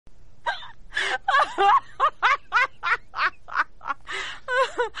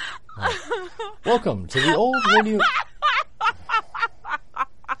Welcome to the old radio...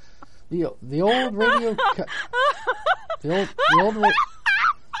 The old radio... The old radio...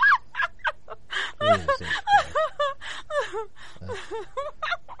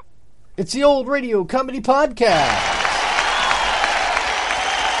 It's the Old Radio Comedy Podcast.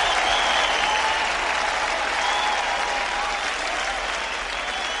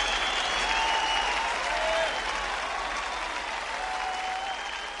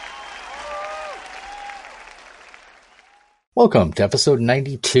 Welcome to episode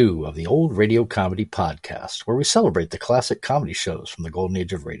 92 of the Old Radio Comedy Podcast, where we celebrate the classic comedy shows from the golden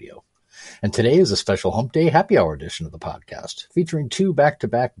age of radio. And today is a special Hump Day Happy Hour edition of the podcast, featuring two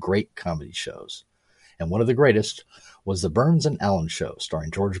back-to-back great comedy shows. And one of the greatest was The Burns and Allen Show, starring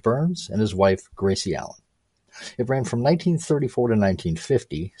George Burns and his wife, Gracie Allen. It ran from 1934 to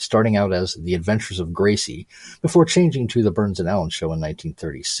 1950, starting out as The Adventures of Gracie, before changing to The Burns and Allen Show in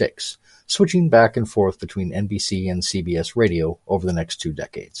 1936, switching back and forth between NBC and CBS Radio over the next 2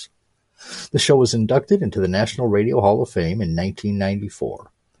 decades. The show was inducted into the National Radio Hall of Fame in 1994.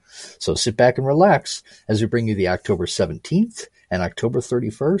 So sit back and relax as we bring you the October 17th and October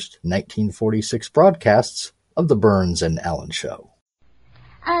 31st, 1946 broadcasts of The Burns and Allen Show.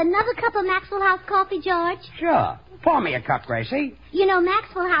 Another cup of Maxwell House coffee, George? Sure. Pour me a cup, Gracie. You know,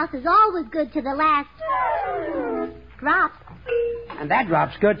 Maxwell House is always good to the last drop. And that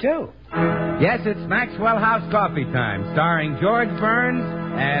drop's good, too. Yes, it's Maxwell House Coffee Time, starring George Burns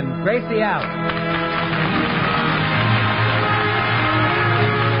and Gracie Allen.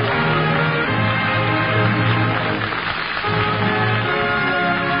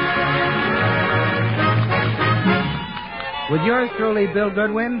 With yours truly, Bill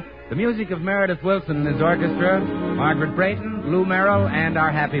Goodwin, the music of Meredith Wilson and his orchestra, Margaret Brayton, Lou Merrill, and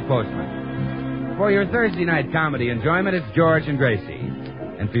our happy postman. For your Thursday night comedy enjoyment, it's George and Gracie.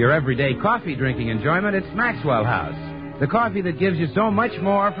 And for your everyday coffee drinking enjoyment, it's Maxwell House, the coffee that gives you so much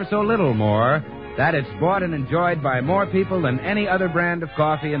more for so little more that it's bought and enjoyed by more people than any other brand of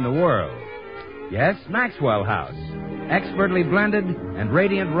coffee in the world. Yes, Maxwell House, expertly blended and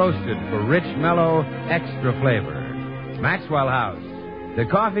radiant roasted for rich, mellow, extra flavor. Maxwell House, the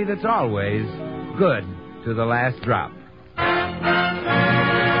coffee that's always good to the last drop.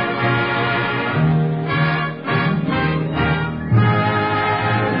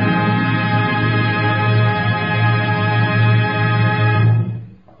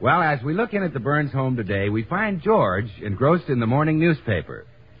 Well, as we look in at the Burns home today, we find George engrossed in the morning newspaper.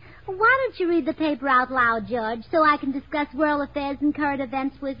 Why don't you read the paper out loud, George, so I can discuss world affairs and current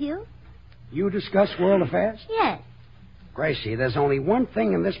events with you? You discuss world affairs? Yes. Gracie, there's only one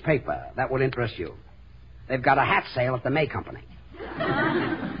thing in this paper that would interest you. They've got a hat sale at the May Company.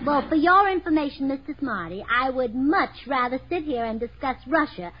 Well, for your information, Mr. Smarty, I would much rather sit here and discuss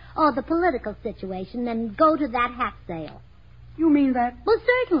Russia or the political situation than go to that hat sale. You mean that? Well,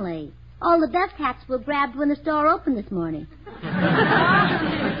 certainly. All the best hats were grabbed when the store opened this morning.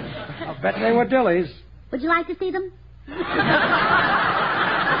 I'll bet they were Dilly's. Would you like to see them?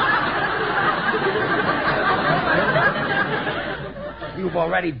 You've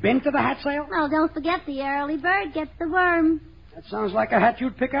already been to the hat sale? Well, don't forget the early bird gets the worm. That sounds like a hat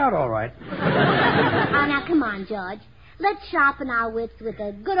you'd pick out, all right. Oh, now, come on, George. Let's sharpen our wits with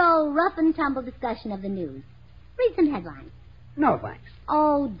a good old rough-and-tumble discussion of the news. Read some headlines. No, thanks.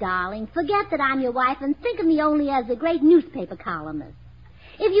 Oh, darling, forget that I'm your wife and think of me only as a great newspaper columnist.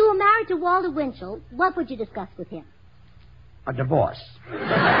 If you were married to Walter Winchell, what would you discuss with him? A divorce. Oh,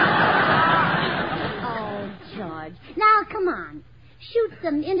 George. Now, come on. Shoot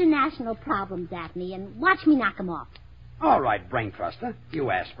some international problems at me and watch me knock them off. All right, brain truster.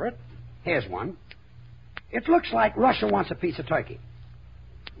 You asked for it. Here's one. It looks like Russia wants a piece of turkey.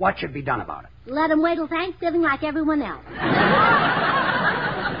 What should be done about it? Let them wait till Thanksgiving like everyone else.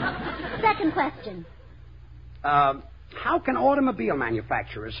 Second question. How can automobile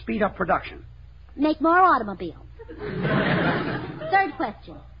manufacturers speed up production? Make more automobiles. Third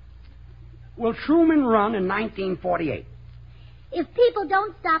question. Will Truman run in 1948? If people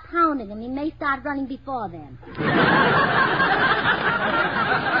don't stop hounding him, he may start running before then.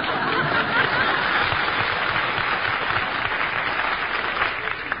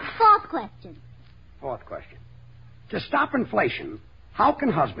 Fourth question. To stop inflation, how can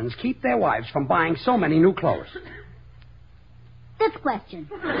husbands keep their wives from buying so many new clothes? Fifth question.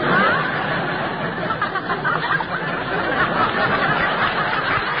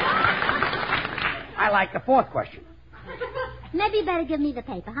 I like the fourth question. Maybe you better give me the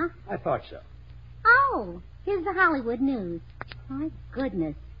paper, huh? I thought so. Oh, here's the Hollywood news. My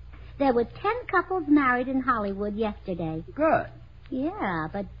goodness. There were 10 couples married in Hollywood yesterday. Good. Yeah,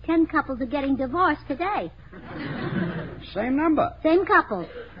 but 10 couples are getting divorced today. Same number. Same couples.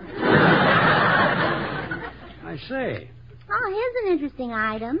 I see. Oh, here's an interesting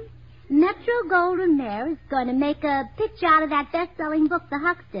item. Metro-Goldwyn-Mayer is going to make a pitch out of that best-selling book, The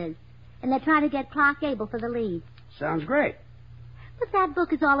Hucksters. And they're trying to get Clark Gable for the lead. Sounds great. But that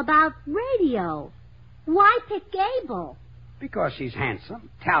book is all about radio. Why pick Gable? Because he's handsome,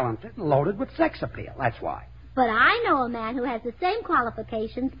 talented, and loaded with sex appeal. That's why. But I know a man who has the same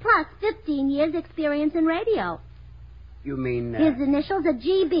qualifications plus 15 years experience in radio. You mean... His initials are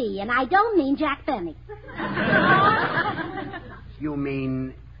GB, and I don't mean Jack Benny. You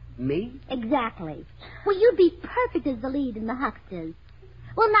mean me? Exactly. Well, you'd be perfect as the lead in The Hucksters.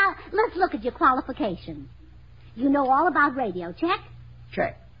 Well, now, let's look at your qualifications. You know all about radio. Check?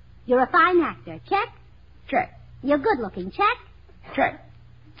 Check. You're a fine actor. Check? Check. You're good-looking. Check? Check.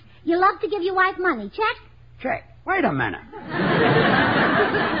 You love to give your wife money. Check? Check. Wait a minute.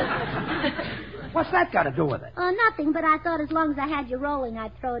 What's that got to do with it? Oh, nothing, but I thought as long as I had you rolling,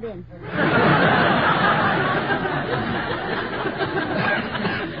 I'd throw it in.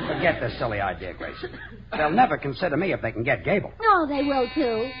 Forget this silly idea, Gracie. They'll never consider me if they can get Gable. Oh, they will,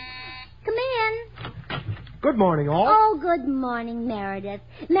 too. Come in. Good morning, all. Oh, good morning, Meredith.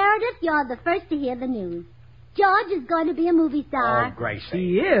 Meredith, you're the first to hear the news. George is going to be a movie star. Oh, Gracie.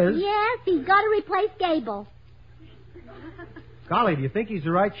 He is? Yes, he's got to replace Gable. Golly, do you think he's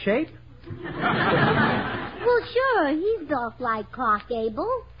the right shape? Well, sure, he's built like Clark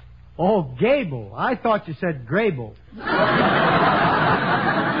Gable. Oh, Gable. I thought you said Grable.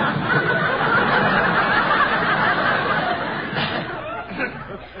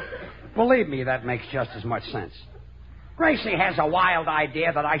 Believe me, that makes just as much sense. Gracie has a wild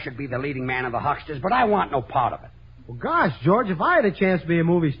idea that I should be the leading man of the Hucksters, but I want no part of it. Well, gosh, George, if I had a chance to be a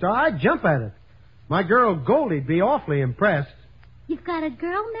movie star, I'd jump at it. My girl Goldie'd be awfully impressed. You've got a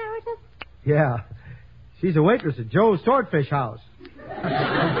girl, Meredith? Yeah. She's a waitress at Joe's Swordfish House.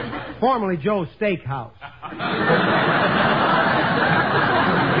 Formerly Joe's Steak House.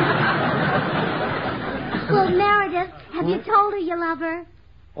 Well, Meredith, have you told her you love her?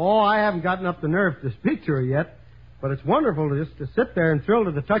 Oh, I haven't gotten up the nerve to speak to her yet, but it's wonderful just to sit there and thrill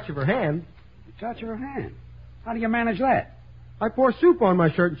to the touch of her hand. The touch of her hand? How do you manage that? I pour soup on my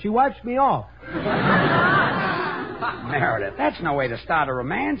shirt and she wipes me off. Meredith, that's no way to start a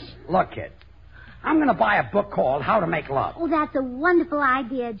romance. Look, kid, I'm going to buy a book called How to Make Love. Oh, that's a wonderful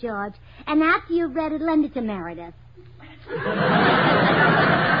idea, George. And after you've read it, lend it to Meredith.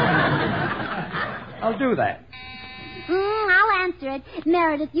 I'll do that. I'll answer it.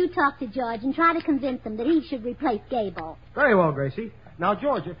 Meredith, you talk to George and try to convince him that he should replace Gable. Very well, Gracie. Now,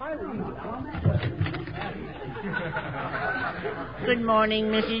 George, if I were you... Good morning,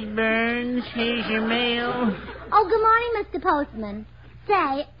 Mrs. Burns. Here's your mail. Oh, good morning, Mr. Postman.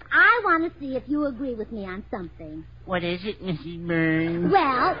 Say, I want to see if you agree with me on something. What is it, Mrs. Burns?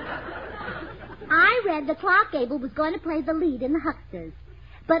 Well, I read that Clark Gable was going to play the lead in The Hucksters.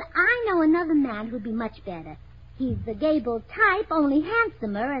 But I know another man who'd be much better. He's the Gable type, only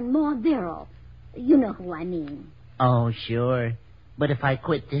handsomer and more virile. You know who I mean. Oh, sure. But if I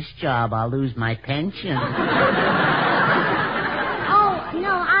quit this job, I'll lose my pension. Oh, no,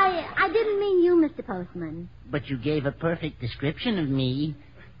 I didn't mean you, Mr. Postman. But you gave a perfect description of me,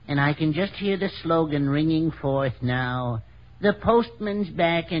 and I can just hear the slogan ringing forth now. The postman's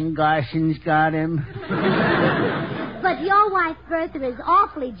back and Garson's got him. But your wife, Bertha, is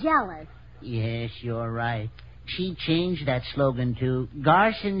awfully jealous. Yes, you're right. She changed that slogan to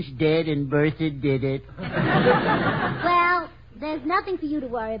Garson's dead and Bertha did it. Well, there's nothing for you to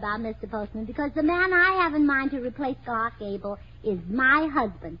worry about, Mr. Postman, because the man I have in mind to replace Clark Gable is my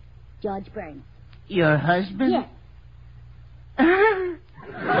husband, George Burns. Your husband? Yes.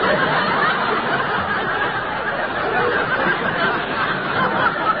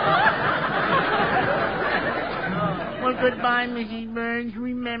 Well, goodbye, Mrs. Burns.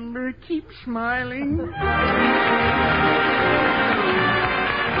 Remember, keep smiling.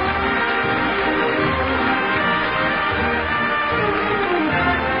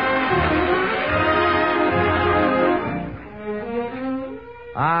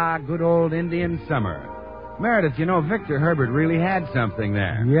 Ah, good old Indian summer. Meredith, you know, Victor Herbert really had something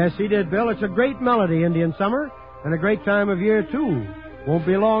there. Yes, he did, Bill. It's a great melody, Indian Summer, and a great time of year, too. Won't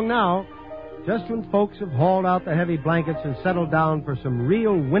be long now. Just when folks have hauled out the heavy blankets and settled down for some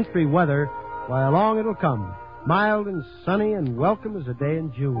real wintry weather, why, along it'll come. Mild and sunny and welcome as a day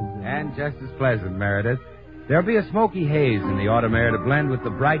in June. And just as pleasant, Meredith. There'll be a smoky haze in the autumn air to blend with the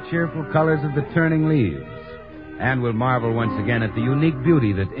bright, cheerful colors of the turning leaves. And we'll marvel once again at the unique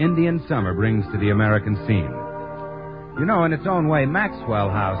beauty that Indian summer brings to the American scene. You know, in its own way, Maxwell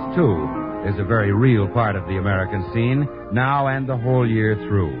House, too, is a very real part of the American scene, now and the whole year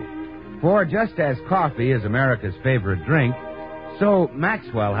through. For just as coffee is America's favorite drink, so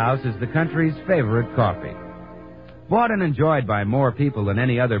Maxwell House is the country's favorite coffee. Bought and enjoyed by more people than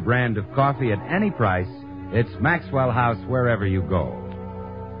any other brand of coffee at any price, it's Maxwell House wherever you go.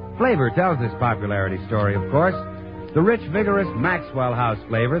 Flavor tells this popularity story, of course. The rich, vigorous Maxwell House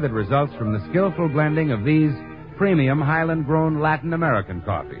flavor that results from the skillful blending of these premium Highland-grown Latin American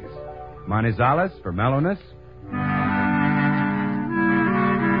coffees. Manizales for mellowness.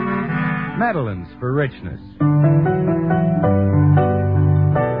 Medellins for richness.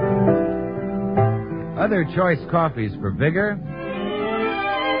 Other choice coffees for vigor.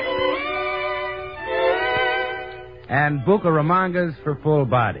 And Bucaramangas for full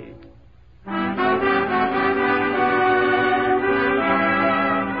body.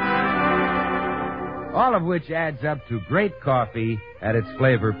 All of which adds up to great coffee at its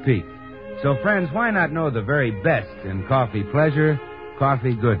flavor peak. So, friends, why not know the very best in coffee pleasure,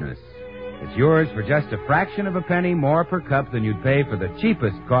 coffee goodness? It's yours for just a fraction of a penny more per cup than you'd pay for the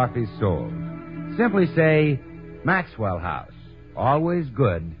cheapest coffee sold. Simply say, Maxwell House. Always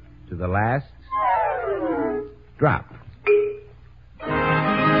good to the last drop.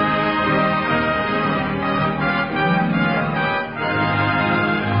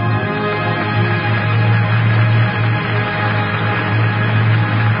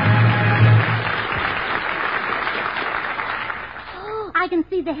 I can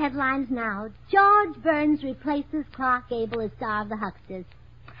see the headlines now. George Burns replaces Clark Gable as star of the Hucksters.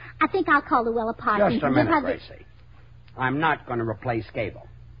 I think I'll call the Weller Party. Just a minute, Gracie. I'm not going to replace Gable.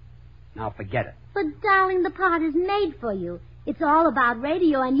 Now forget it. But, darling, the part is made for you. It's all about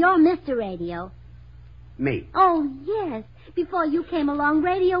radio, and you're Mr. Radio. Me? Oh, yes. Before you came along,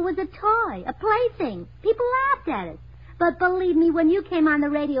 radio was a toy, a plaything. People laughed at it. But believe me, when you came on the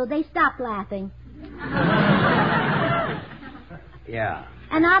radio, they stopped laughing. Yeah.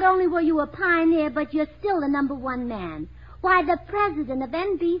 And not only were you a pioneer, but you're still the number one man. Why, the president of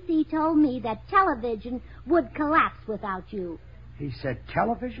NBC told me that television would collapse without you. He said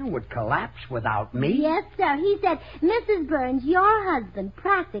television would collapse without me? Yes, sir. He said, Mrs. Burns, your husband,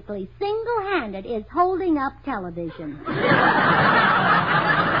 practically single-handed, is holding up television. I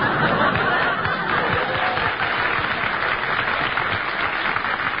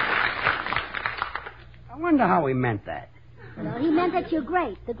wonder how he meant that. Well, he meant that you're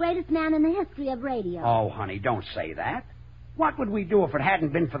great, the greatest man in the history of radio. Oh, honey, don't say that. What would we do if it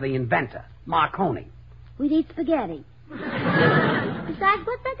hadn't been for the inventor, Marconi? We'd eat spaghetti. Besides,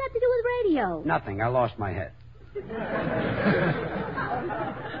 what's that got to do with radio? Nothing. I lost my head.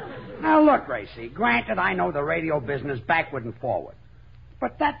 Now, look, Gracie, granted I know the radio business backward and forward.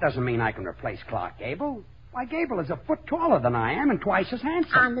 But that doesn't mean I can replace Clark Gable. Why, Gable is a foot taller than I am and twice as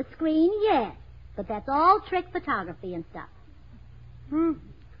handsome. On the screen, yes. But that's all trick photography and stuff.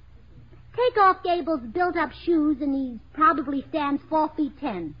 Take off Gable's built-up shoes, and he probably stands 4 feet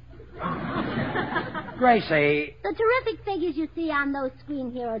 10. Gracie. The terrific figures you see on those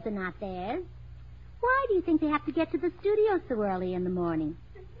screen heroes are not theirs. Why do you think they have to get to the studio so early in the morning?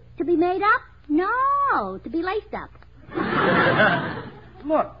 To be made up? No, to be laced up.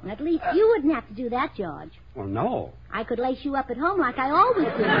 Look. At least you wouldn't have to do that, George. Well, no. I could lace you up at home like I always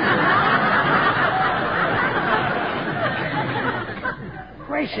do.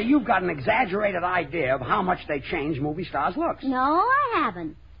 Gracie, you've got an exaggerated idea of how much they change movie stars' looks. No, I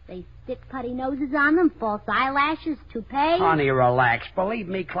haven't. They stick putty noses on them, false eyelashes, toupees. Honey, relax. Believe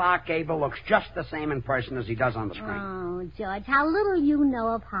me, Clark Gable looks just the same in person as he does on the screen. Oh, George, how little you know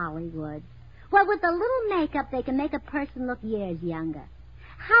of Hollywood. Well, with a little makeup, they can make a person look years younger.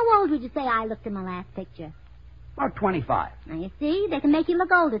 How old would you say I looked in my last picture? About 25. Now, you see, they can make you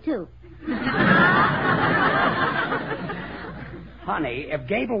look older, too. Honey, if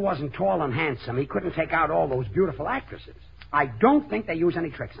Gable wasn't tall and handsome, he couldn't take out all those beautiful actresses. I don't think they use any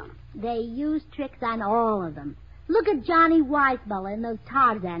tricks on him. They use tricks on all of them. Look at Johnny Weissmuller in those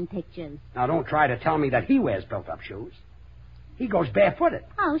Tarzan pictures. Now, don't try to tell me that he wears built-up shoes. He goes barefooted.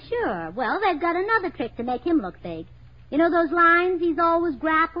 Oh, sure. Well, they've got another trick to make him look big. You know those lines he's always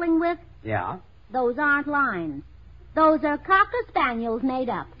grappling with? Yeah? Those aren't lines. Those are Cocker Spaniels made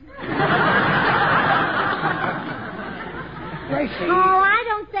up. Gracie. Oh, I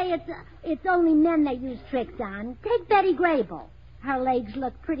don't say it's only men they use tricks on. Take Betty Grable. Her legs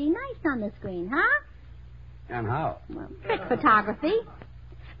look pretty nice on the screen, huh? And how? Well, trick photography.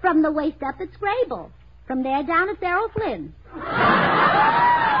 From the waist up, it's Grable. From there down, it's Errol Flynn.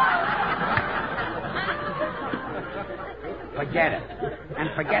 forget it. And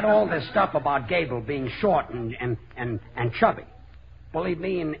forget all this stuff about Gable being short and chubby. Believe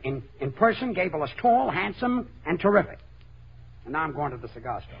me, in person, Gable is tall, handsome, and terrific. And now I'm going to the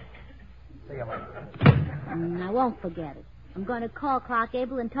cigar store. See you later. I won't forget it. I'm going to call Clark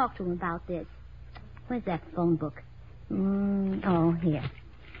Gable and talk to him about this. Where's that phone book? Here.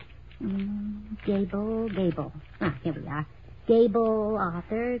 Gable. Ah, here we are. Gable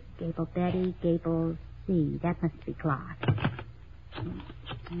Arthur, Gable Betty, Gable C. That must be Clark.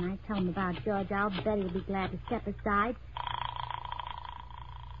 When I tell him about George, I'll bet he'll be glad to step aside.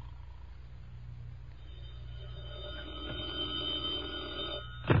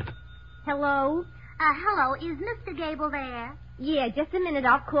 Hello? Hello, is Mr. Gable there? Yeah, just a minute.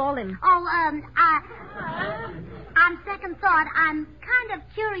 I'll call him. On second thought, I'm kind of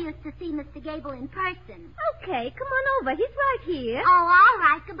curious to see Mr. Gable in person. Okay, come on over. He's right here. Oh, all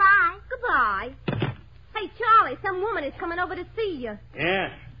right. Goodbye. Goodbye. Hey, Charlie, some woman is coming over to see you. Yeah,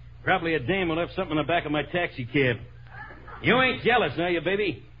 probably a dame who left something in the back of my taxi cab. You ain't jealous, are you,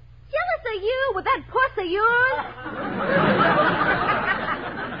 baby? Jealous of you with that puss of yours?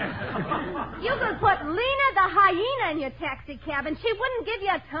 You could put Lena the hyena in your taxi cab and she wouldn't give you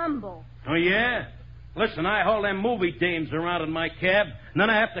a tumble. Oh, yeah? Listen, I haul them movie dames around in my cab, and then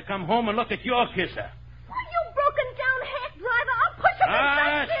I have to come home and look at your kisser. Why, you broken-down hack driver. I'll push you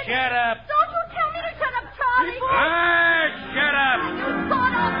inside. Shut up. Don't you tell me to shut up, Charlie. Shut up. You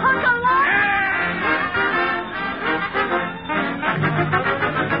sawed-off hunk of life.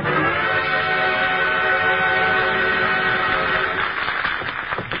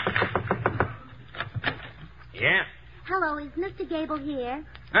 Yeah? Hello, is Mr. Gable here?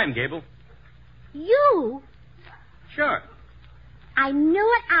 I'm Gable. You? Sure. I knew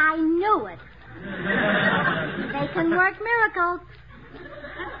it. They can work miracles.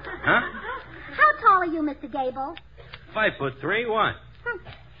 Huh? How tall are you, Mr. Gable? 5'3", what?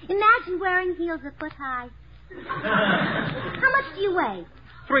 Imagine wearing heels a foot high. How much do you weigh?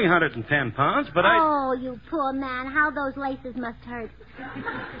 310 pounds, but Oh, you poor man. How those laces must hurt.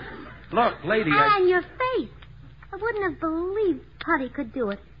 Look, lady, And your face. I wouldn't have believed Putty could do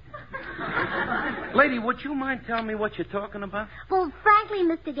it. Lady, would you mind telling me what you're talking about? Well, frankly,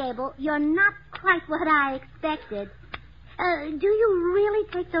 Mr. Gable, you're not quite what I expected. Do you really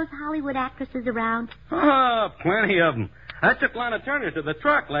take those Hollywood actresses around? Oh, plenty of them. I took Lana Turner to the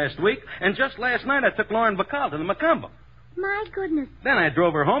truck last week, and just last night I took Lauren Bacall to the Macumba. My goodness. Then I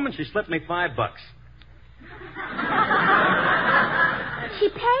drove her home, and she slipped me $5. She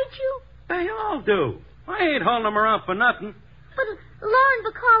paid you? They all do. I ain't hauling them around for nothing. But Lauren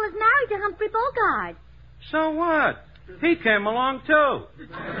Bacall is married to Humphrey Bogart. So what? He came along, too.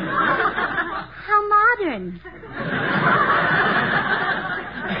 How modern.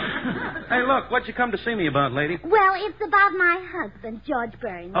 Hey, look, what'd you come to see me about, lady? Well, it's about my husband, George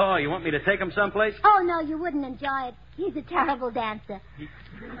Burns. Oh, you want me to take him someplace? Oh, no, you wouldn't enjoy it. He's a terrible dancer.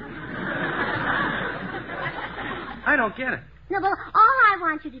 I don't get it. No, well, all I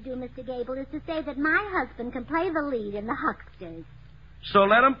want you to do, Mr. Gable, is to say that my husband can play the lead in The Hucksters. So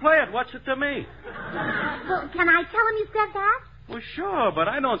let him play it. What's it to me? Well, can I tell him you said that? Well, sure, but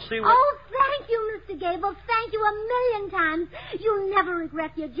I don't see what... Oh, thank you, Mr. Gable. Thank you a million times. You'll never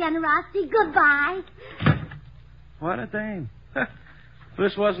regret your generosity. Goodbye. What a dame. If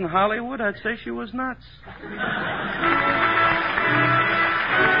this wasn't Hollywood, I'd say she was nuts.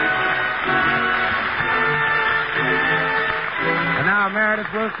 And now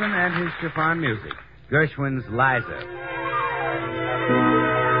Meredith Wilson and his chiffon music. Gershwin's Liza.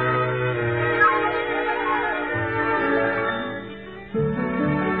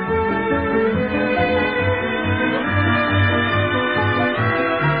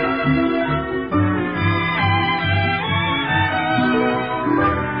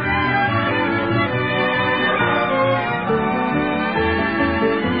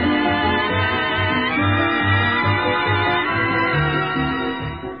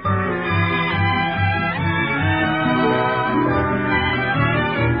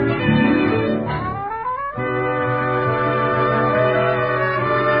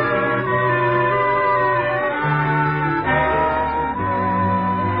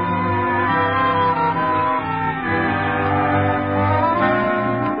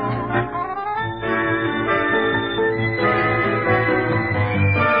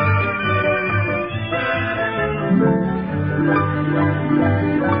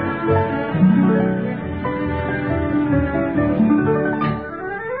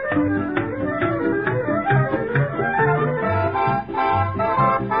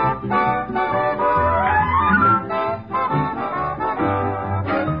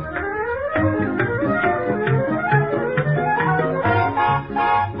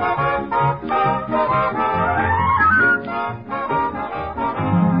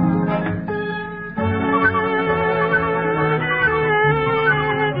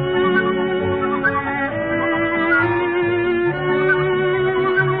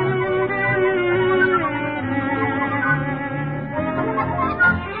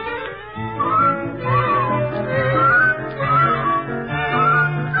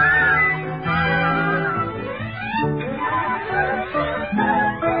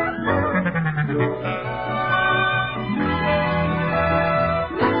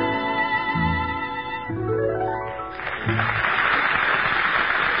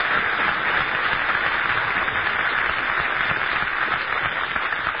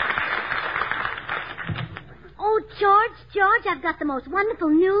 George, I've got the most wonderful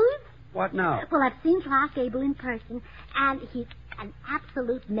news. What now? Well, I've seen Clark Gable in person, and he's an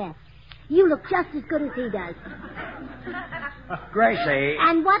absolute mess. You look just as good as he does. Gracie.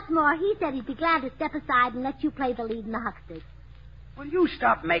 And what's more, he said he'd be glad to step aside and let you play the lead in the Hucksters. Will you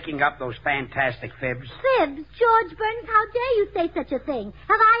stop making up those fantastic fibs? Fibs? George Burns, how dare you say such a thing?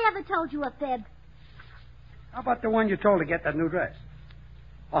 Have I ever told you a fib? How about the one you told to get that new dress?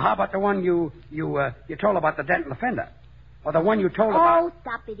 Or how about the one you told about the dent in the fender? Or the one you told about... Oh,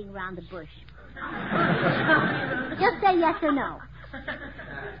 stop beating around the bush. Just say yes or no.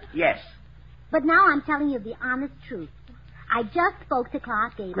 Yes. But now I'm telling you the honest truth. I just spoke to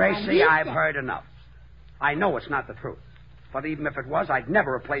Clark Gable. Gracie, I've heard enough. I know it's not the truth. But even if it was, I'd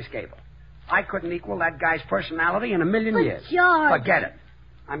never replace Gable. I couldn't equal that guy's personality in a million years. George... Forget it.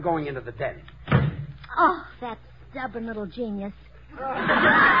 I'm going into the den. Oh, that stubborn little genius.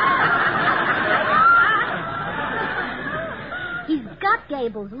 He's got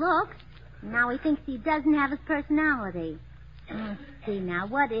Gable's looks. Now he thinks he doesn't have his personality. Let's see now,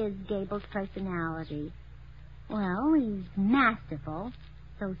 what is Gable's personality? Well, he's masterful.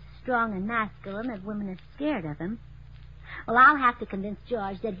 So strong and masculine that women are scared of him. Well, I'll have to convince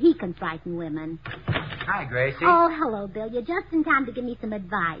George that he can frighten women. Hi, Gracie. Oh, hello, Bill. You're just in time to give me some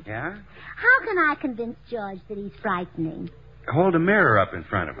advice. Yeah? How can I convince George that he's frightening? Hold a mirror up in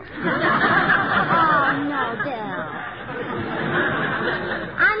front of him. Oh, no, Bill.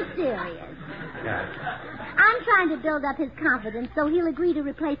 I'm serious. Yeah. I'm trying to build up his confidence so he'll agree to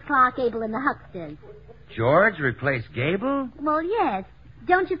replace Clark Gable in the Hucksters. George replace Gable? Well, yes.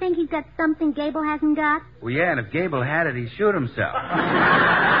 Don't you think he's got something Gable hasn't got? Well, yeah, and if Gable had it, he'd shoot himself.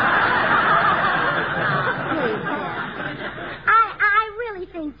 Please, Bill. I really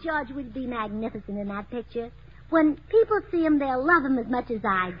think George would be magnificent in that picture. When people see him, they'll love him as much as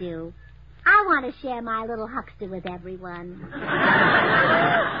I do. I want to share my little huckster with everyone.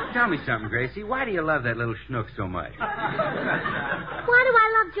 Tell me something, Gracie. Why do you love that little schnook so much? Why do I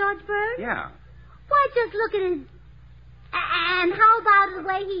love George Bird? Yeah. Why, just look at his... And how about the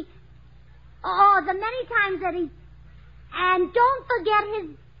way he... Oh, the many times that he... And don't forget his...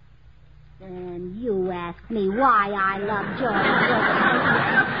 And you ask me why I love George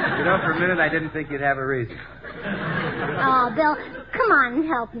Bird. You know, for a minute, I didn't think you'd have a reason. Oh, Bill, come on and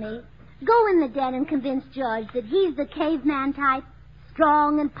help me. Go in the den and convince George that he's the caveman type,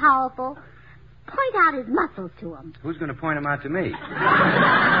 strong and powerful. Point out his muscles to him. Who's going to point him out to me? Oh,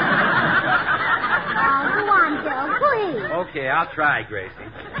 go on, Bill, please. Okay, I'll try, Gracie.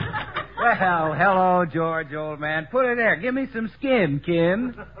 Well, hello, George, old man. Put it there. Give me some skin,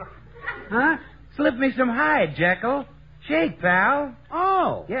 Kim. Huh? Slip me some hide, Jekyll. Shake, pal.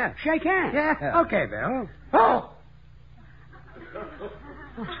 Oh. Yeah. Shake hands. Yeah. Okay, Bill. Oh!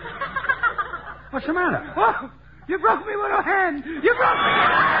 What's the matter? Oh! You broke me with a hand! You broke me!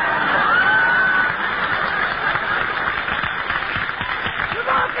 You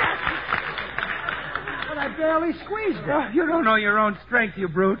broke it! Well, I barely squeezed it. Oh, you don't know your own strength, you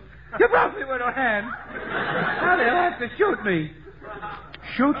brute. You broke me with a hand. Now they'll have to shoot me.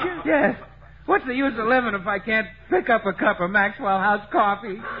 Shoot you? Yes. What's the use of living if I can't pick up a cup of Maxwell House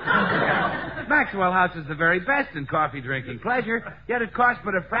coffee? Maxwell House is the very best in coffee drinking pleasure, yet it costs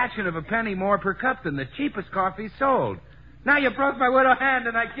but a fraction of a penny more per cup than the cheapest coffee sold. Now you broke my widow hand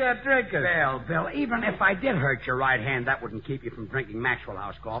and I can't drink it. Bill, even if I did hurt your right hand, that wouldn't keep you from drinking Maxwell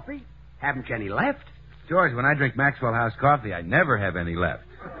House coffee. Haven't you any left? George, when I drink Maxwell House coffee, I never have any left.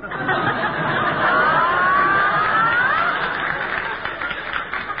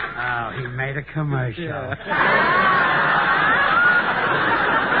 Oh, he made a commercial. Yeah.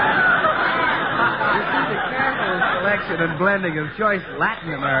 The careful selection and blending of choice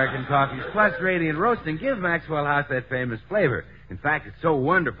Latin American coffees plus radiant roasting give Maxwell House that famous flavor. In fact, it's so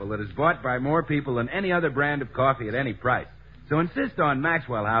wonderful that it's bought by more people than any other brand of coffee at any price. So insist on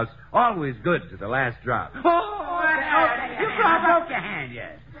Maxwell House, always good to the last drop. You broke your hand,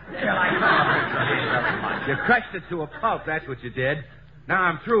 yes. You crushed it to a pulp, that's what you did. Now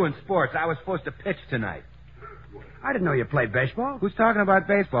I'm through in sports. I was supposed to pitch tonight. I didn't know you played baseball. Who's talking about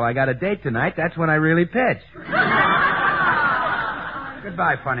baseball? I got a date tonight. That's when I really pitch.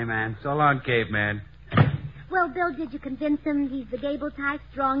 Goodbye, funny man. So long, caveman. Well, Bill, did you convince him he's the Gable type,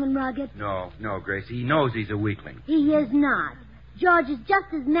 strong and rugged? No, Gracie. He knows he's a weakling. He is not. George is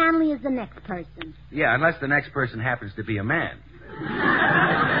just as manly as the next person. Yeah, unless the next person happens to be a man.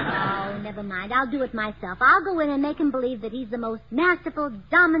 Oh, never mind. I'll do it myself. I'll go in and make him believe that he's the most masterful,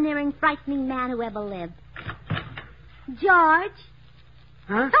 domineering, frightening man who ever lived. George?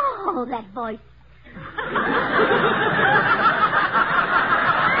 Huh? Oh, that voice.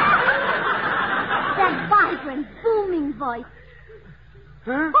 That vibrant, booming fine voice.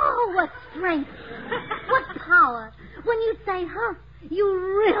 Huh? Oh, what strength. What power. When you say huh, you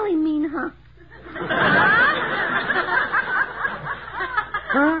really mean huh.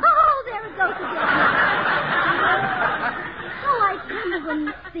 Huh? Oh, there it goes again. Oh, I tremble when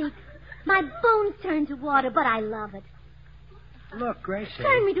you speak. My bones turn to water, but I love it. Look, Gracie.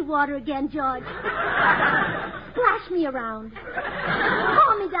 Turn me to water again, George. Splash me around.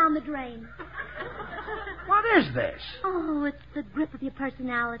 Pour me down the drain. What is this? Oh, it's the grip of your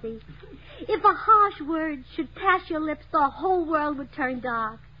personality. If a harsh word should pass your lips, the whole world would turn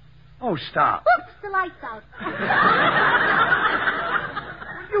dark. Oh, stop. Oops, the light's out.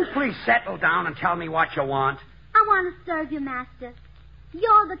 You please settle down and tell me what you want. I want to serve you, master.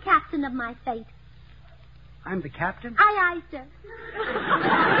 You're the captain of my fate. I'm the captain? Aye, aye, sir.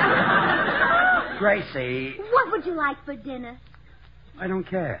 Gracie, What would you like for dinner? I don't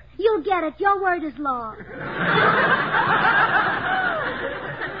care. You'll get it. Your word is law.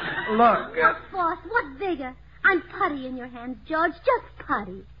 Look, What force? What vigor? I'm putty in your hands, George. Just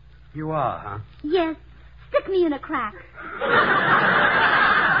putty. you are, huh? Yes. Stick me in a crack.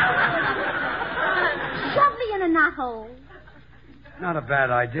 Shove me in a knot hole. Not a bad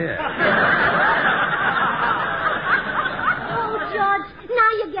idea. Oh, George, now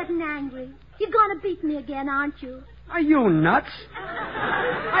you're getting angry. You're going to beat me again, aren't you? Are you nuts?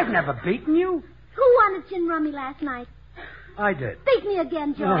 I've never beaten you. Who won at gin rummy last night? I did. Beat me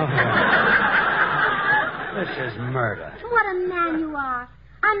again, George. This is murder. What a man you are.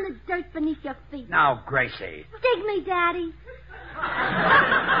 I'm the dirt beneath your feet. Now, Gracie. Dig me, Daddy.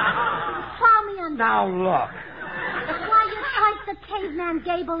 Plow me under. Now, look. Why, you twice the caveman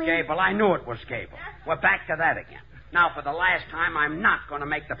Gable is. Gable, I knew it was Gable. We're back to that again. Now, for the last time, I'm not going to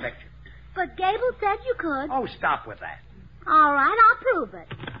make the picture. But Gable said you could. Oh, stop with that. All right, I'll prove it.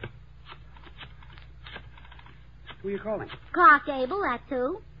 Who are you calling? Clark Gable, that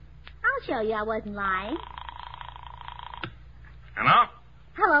too. I'll show you I wasn't lying. Hello?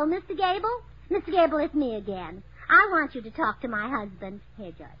 Hello, Mr. Gable. Mr. Gable, it's me again. I want you to talk to my husband.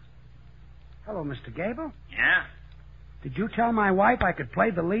 Here, George. Hello, Mr. Gable. Yeah? Did you tell my wife I could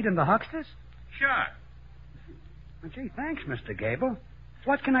play the lead in the Hucksters? Sure. Well, gee, thanks, Mr. Gable.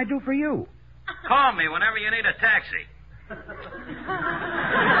 What can I do for you? Call me whenever you need a taxi.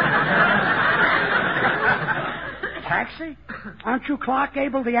 Taxi? Aren't you Clark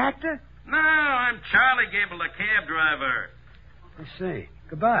Gable, the actor? No, I'm Charlie Gable, the cab driver. I see.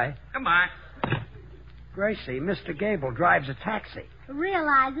 Goodbye. Goodbye. Gracie, Mr. Gable drives a taxi.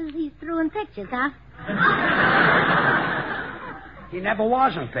 Realizes he's through in pictures, huh? He never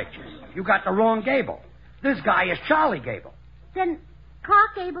was in pictures. You got the wrong Gable. This guy is Charlie Gable. Then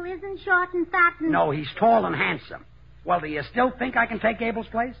Clark Gable isn't short and fat and... No, he's tall and handsome. Well, do you still think I can take Gable's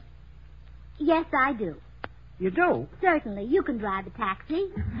place? Yes, I do. You do? Certainly. You can drive a taxi.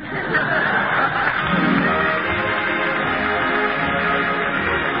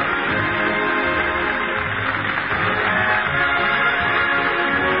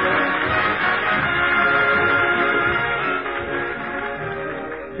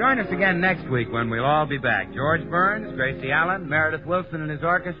 Join us again next week when we'll all be back. George Burns, Gracie Allen, Meredith Wilson and his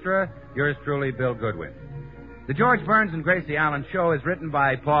orchestra, yours truly, Bill Goodwin. The George Burns and Gracie Allen show is written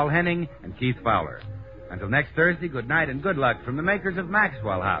by Paul Henning and Keith Fowler. Until next Thursday, good night and good luck from the makers of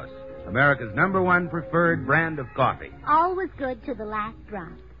Maxwell House, America's #1 preferred brand of coffee. Always good to the last drop.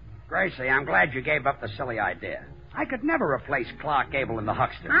 Gracie, I'm glad you gave up the silly idea. I could never replace Clark Gable in the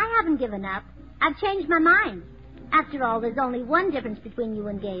Huckster. I haven't given up. I've changed my mind. After all, there's only one difference between you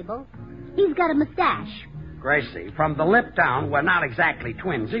and Gable. He's got a mustache. Gracie, from the lip down, we're not exactly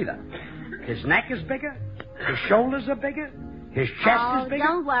twins either. His neck is bigger. His shoulders are bigger. His chest is bigger.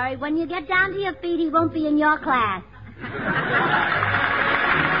 Don't worry. When you get down to your feet, he won't be in your class.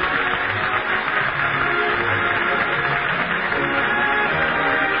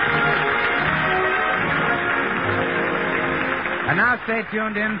 And now stay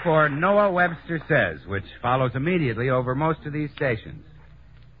tuned in for Noah Webster Says, which follows immediately over most of these stations.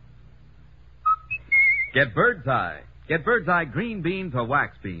 Get Birdseye. Get Birdseye green beans or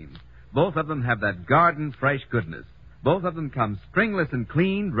wax beans. Both of them have that garden fresh goodness. Both of them come stringless and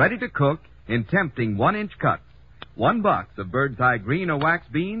clean, ready to cook in tempting 1-inch cuts. 1 box of Birdseye green or wax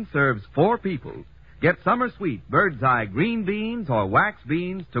beans serves 4 people. Get summer sweet Birdseye green beans or wax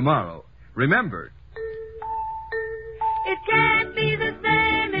beans tomorrow. Remember, it can't be the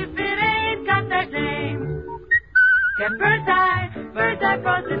same if it ain't got that name. Get Birdseye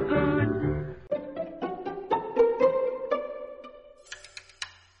frozen foods.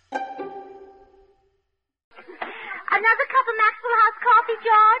 Another cup of Maxwell House coffee,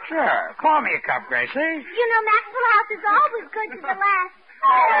 George? Sure. Pour me a cup, Gracie. You know, Maxwell House is always good to the last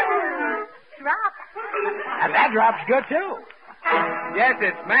drop. And that drop's good, too. Yes,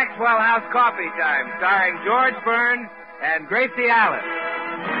 it's Maxwell House Coffee Time, starring George Burns and Gracie Allen.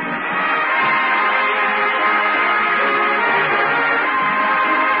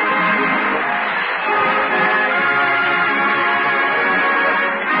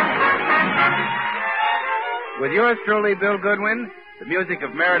 With yours truly, Bill Goodwin, the music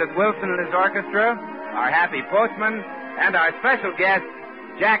of Meredith Wilson and his orchestra, our happy postman, and our special guest,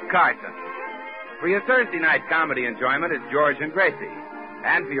 Jack Carson. For your Thursday night comedy enjoyment, it's George and Gracie.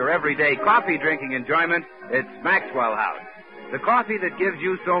 And for your everyday coffee drinking enjoyment, it's Maxwell House. The coffee that gives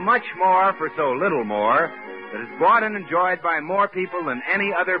you so much more for so little more, that is bought and enjoyed by more people than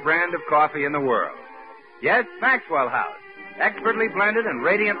any other brand of coffee in the world. Yes, Maxwell House. Expertly blended and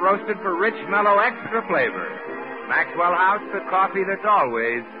radiant roasted for rich, mellow, extra flavor. Maxwell House, the coffee that's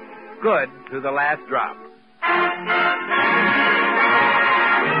always good to the last drop.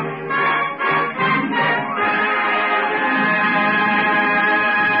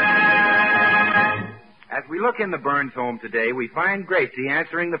 As we look in the Burns home today, we find Gracie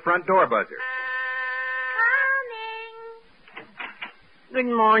answering the front door buzzer. Good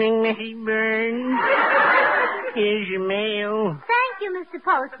morning, Mrs. Burns. Here's your mail. Thank you, Mr.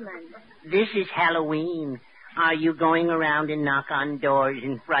 Postman. This is Halloween. Are you going around and knock on doors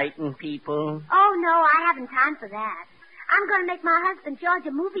and frighten people? Oh, no, I haven't time for that. I'm going to make my husband George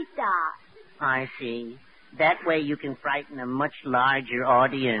a movie star. I see. That way you can frighten a much larger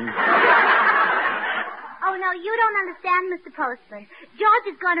audience. Oh, no, you don't understand, Mr. Postman. George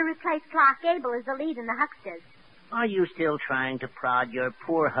is going to replace Clark Gable as the lead in The Hucksters. Are you still trying to prod your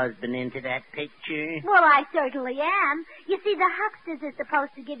poor husband into that picture? Well, I certainly am. You see, The Hucksters is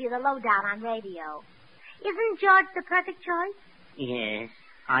supposed to give you the lowdown on radio. Isn't George the perfect choice? Yes.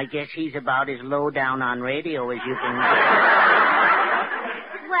 I guess he's about as low down on radio as you can...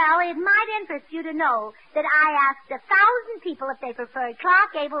 Well, it might interest you to know that I asked 1,000 people if they preferred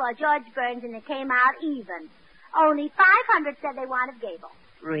Clark Gable or George Burns, and it came out even. Only 500 said they wanted Gable.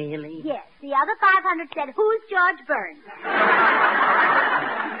 Really? Yes. The other 500 said, who's George Burns?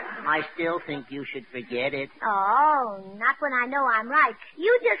 I still think you should forget it. Oh, not when I know I'm right.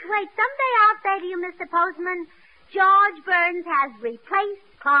 You just wait. Someday I'll say to you, Mr. Postman, George Burns has replaced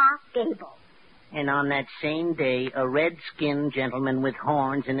Clark Gable. And on that same day, a red-skinned gentleman with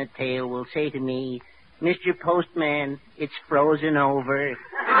horns and a tail will say to me, Mr. Postman, it's frozen over.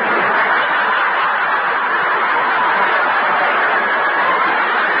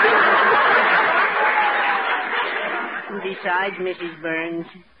 Besides, Mrs. Burns,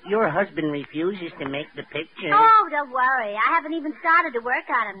 your husband refuses to make the picture. Oh, don't worry. I haven't even started to work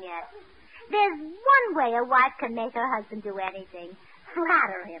on him yet. There's one way a wife can make her husband do anything.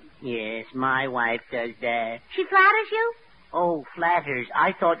 Flatter him. Yes, my wife does that. She flatters you? Oh, flatters.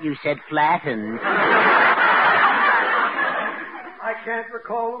 I thought you said flattens. I can't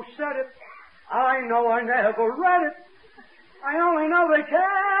recall who said it. I know I never read it. I only know they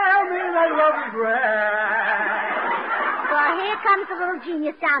tell me that love is rare. Well, here comes the little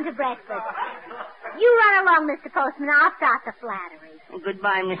genius down to breakfast. You run along, Mr. Postman. I'll start the flattery. Oh,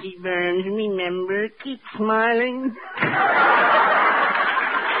 goodbye, Mrs. Burns. Remember, keep smiling.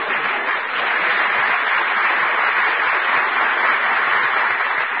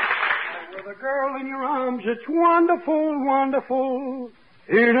 With a girl in your arms, it's wonderful, wonderful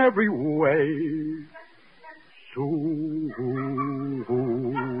in every way. So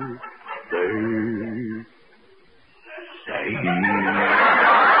they say.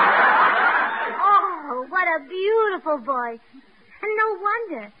 Oh, what a beautiful voice. And no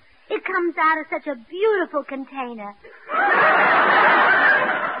wonder. It comes out of such a beautiful container.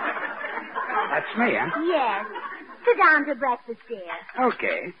 That's me, huh? Yes. Sit down to breakfast, dear.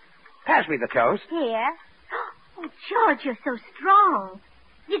 Okay. Pass me the toast. Here. Oh, George, you're so strong.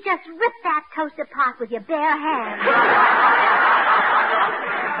 You just rip that toast apart with your bare hands.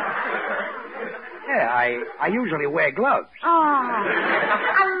 Yeah, I usually wear gloves. Oh,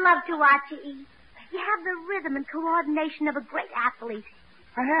 I love to watch you eat. You have the rhythm and coordination of a great athlete.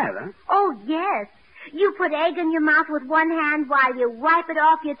 I have, huh? Oh, yes. You put egg in your mouth with one hand while you wipe it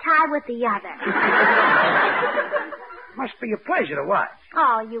off your tie with the other. Must be a pleasure to watch.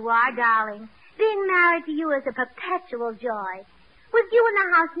 Oh, you are, darling. Being married to you is a perpetual joy. With you in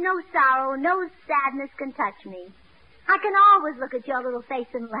the house, no sorrow, no sadness can touch me. I can always look at your little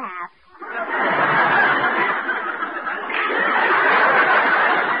face and laugh.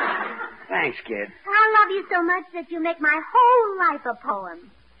 Thanks, kid. I love you so much that you make my whole life a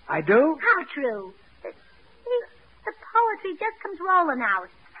poem. I do? How true. The poetry just comes rolling out.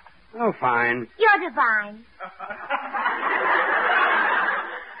 Oh, fine. You're divine.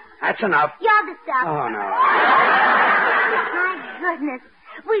 That's enough. You're the stuff. Oh, no. My goodness.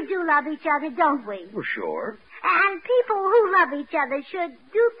 We do love each other, don't we? Well, sure. And people who love each other should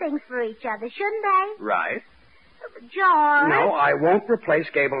do things for each other, shouldn't they? Right. George. No, I won't replace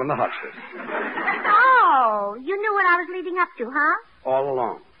Gable and the Hucksters. Oh, you knew what I was leading up to, huh? All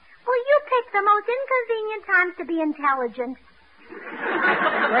along. Well, you picked the most inconvenient times to be intelligent.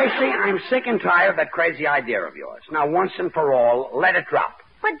 Gracie, I'm sick and tired of that crazy idea of yours. Now, once and for all, let it drop.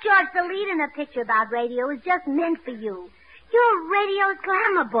 But, George, the lead in a picture about radio is just meant for you. You're radio's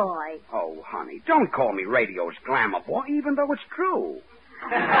glamour boy. Oh, honey, don't call me radio's glamour boy, even though it's true.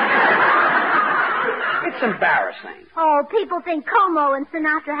 It's embarrassing. Oh, people think Como and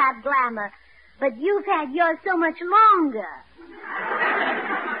Sinatra have glamour, but you've had yours so much longer.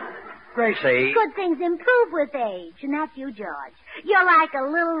 Gracie. Good things improve with age, and that's you, George. You're like a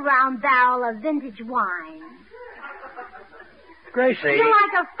little round barrel of vintage wine. Gracie. You're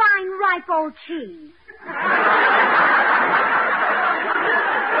like a fine, ripe old cheese.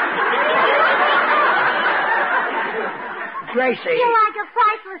 Gracie. You're like a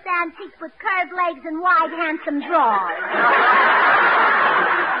priceless antique with curved legs and wide, handsome drawers.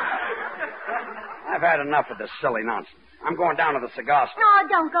 I've had enough of this silly nonsense. I'm going down to the cigar store. Oh,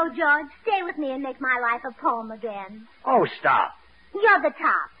 don't go, George. Stay with me and make my life a poem again. Oh, stop. You're the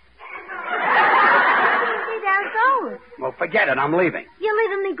top. See, there it goes. Well, forget it. I'm leaving. You're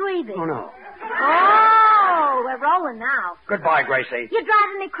leaving me grieving. Oh, no. Oh, we're rolling now. Goodbye, Gracie. You're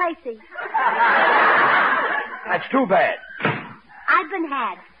driving me crazy. That's too bad. I've been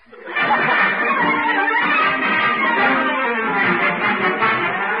had.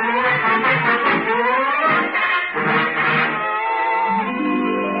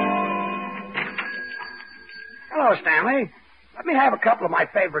 Hello, Stanley. Let me have a couple of my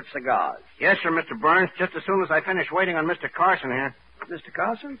favorite cigars. Yes, sir, Mr. Burns, just as soon as I finish waiting on Mr. Carson here. Mr.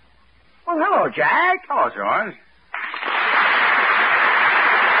 Carson? Oh, hello, Jack. Hello, George.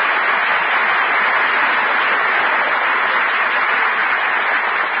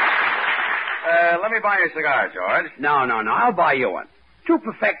 Let me buy you a cigar, George. No. I'll buy you one. 2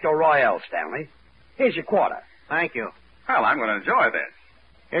 Perfecto Royale, Stanley. Here's your quarter. Thank you. Well, I'm going to enjoy this.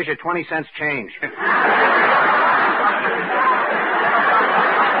 Here's your 20 cents change. Let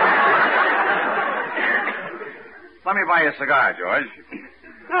me buy you a cigar, George.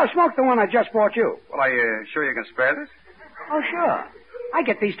 No, smoke the one I just brought you. Well, are you sure you can spare this? Oh, sure. I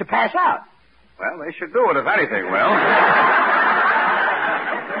get these to pass out. Well, they should do it, if anything will.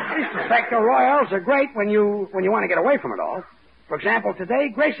 These Perfecto Royales are great when you want to get away from it all. For example, today,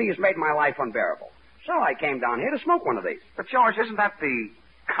 Gracie has made my life unbearable. So I came down here to smoke one of these. But, George, isn't that the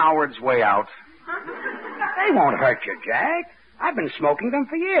coward's way out? They won't hurt you, Jack. I've been smoking them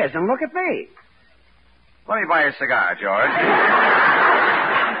for years, and look at me. Let me buy you a cigar, George.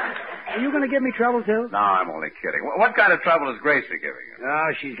 Are you going to give me trouble, too? No, I'm only kidding. What kind of trouble is Gracie giving you?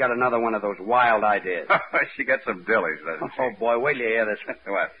 Oh, she's got another one of those wild ideas. She gets some dillies, doesn't she? Oh, boy, wait till you hear this one.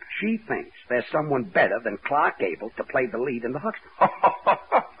 What? She thinks there's someone better than Clark Gable to play the lead in the Hucksters.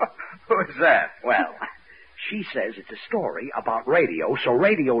 Who is that? Well, she says it's a story about radio, so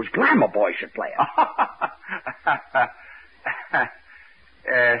radio's glamour boy should play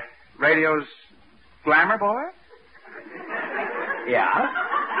it. Radio's glamour boy? Yeah?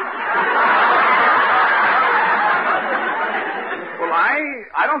 Well,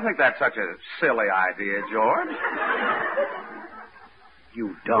 I don't think that's such a silly idea, George.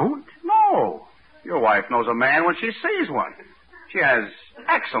 You don't? No. Your wife knows a man when she sees one. She has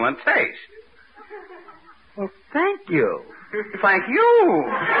excellent taste. Well, thank you. Thank you.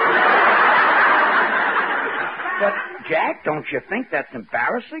 But, Jack, don't you think that's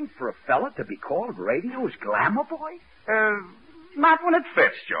embarrassing for a fella to be called radio's glamour boy? Not when it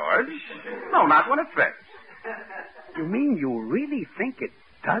fits, George. No, not when it fits. You mean you really think it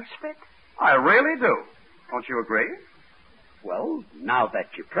does fit? I really do. Don't you agree? Well, now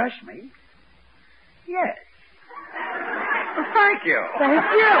that you press me, yes. Thank you.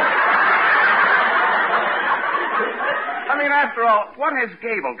 Thank you. I mean, after all, what has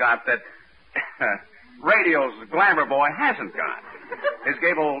Gable got that radio's glamour boy hasn't got? Is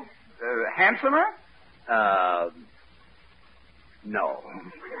Gable handsomer? No.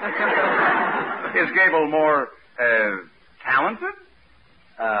 Is Gable more talented?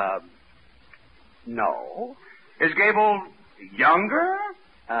 No. Is Gable younger?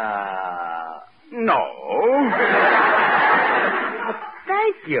 No.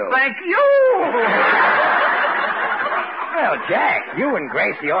 Thank you. Thank you. Well, Jack, you and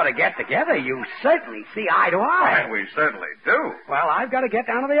Gracie ought to get together. You certainly see eye to eye. Well, we certainly do. Well, I've got to get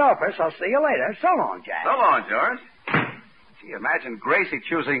down to the office. I'll see you later. So long, Jack. So long, George. Gee, imagine Gracie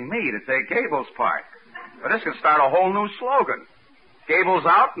choosing me to take Gable's part. But this could start a whole new slogan. Gable's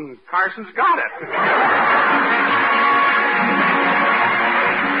out and Carson's got it.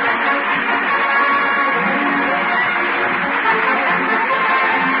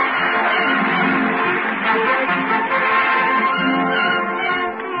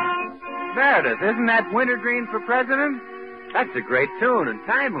 Meredith, isn't that Wintergreen for President? That's a great tune, and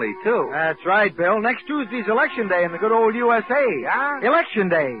timely, too. That's right, Bill. Next Tuesday's Election Day in the good old USA, huh? Election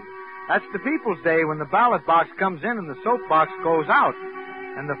Day. That's the people's day when the ballot box comes in and the soapbox goes out.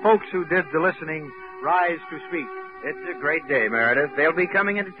 And the folks who did the listening rise to speak. It's a great day, Meredith. They'll be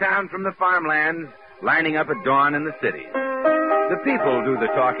coming into town from the farmlands, lining up at dawn in the cities. The people do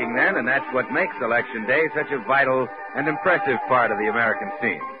the talking then, and that's what makes Election Day such a vital and impressive part of the American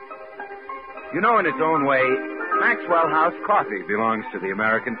scene. You know, in its own way, Maxwell House coffee belongs to the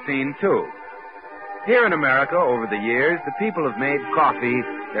American scene, too. Here in America, over the years, the people have made coffee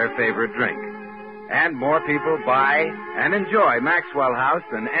their favorite drink. And more people buy and enjoy Maxwell House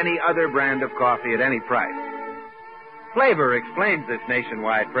than any other brand of coffee at any price. Flavor explains this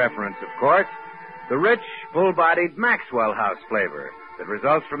nationwide preference, of course. The rich, full-bodied Maxwell House flavor that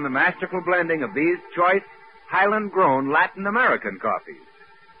results from the masterful blending of these choice, Highland-grown Latin American coffees.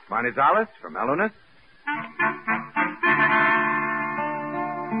 Manizales from Elonis.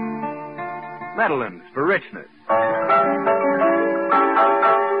 Medellins for richness.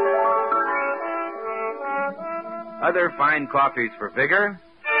 Other fine coffees for vigor.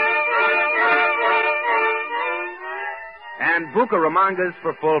 And Bucaramangas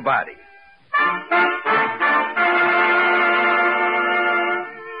for full body.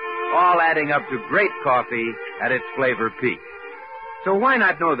 All adding up to great coffee at its flavor peak. So why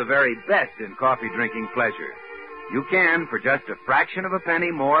not know the very best in coffee drinking pleasure? You can for just a fraction of a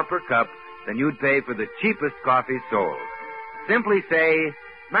penny more per cup than you'd pay for the cheapest coffee sold. Simply say,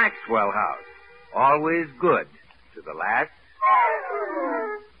 Maxwell House. Always good to the last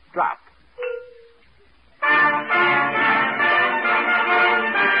drop.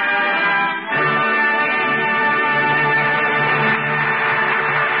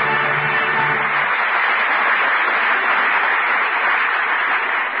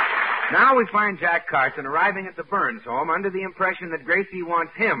 Now we find Jack Carson arriving at the Burns home under the impression that Gracie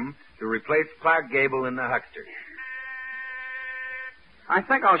wants him to replace Clark Gable in the Hucksters. I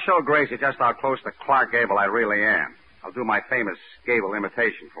think I'll show Gracie just how close to Clark Gable I really am. I'll do my famous Gable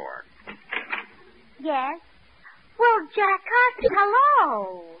imitation for her. Yes? Well, Jack Carson,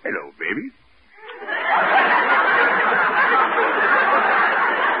 hello. Hello, baby.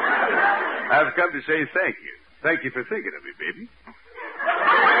 I've come to say thank you. Thank you for thinking of me, baby.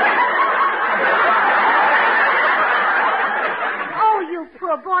 Oh, you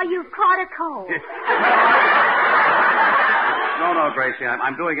poor boy, you've caught a cold. No, Gracie,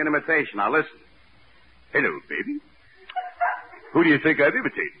 I'm doing an imitation. Now, listen. Hello, baby. Who do you think I'm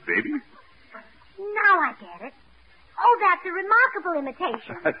imitating, baby? Now I get it. Oh, that's a remarkable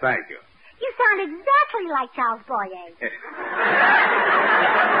imitation. Thank you. You sound exactly like Charles Boyer.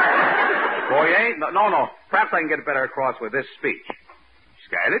 Boyer? No. Perhaps I can get it better across with this speech.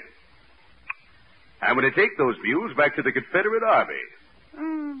 Scarlett, I'm going to take those views back to the Confederate Army.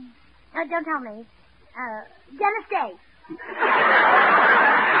 Don't tell me. Dennis Day.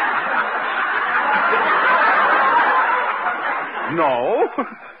 No. Do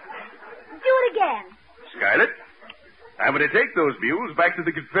it again. Scarlett, I'm going to take those views back to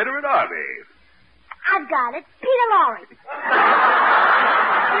the Confederate Army. I've got it. Peter Lorre.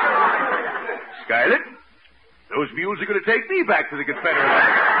 Scarlett, those views are going to take me back to the Confederate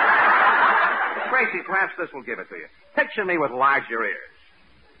Army. Gracie, perhaps this will give it to you. Picture me with larger ears.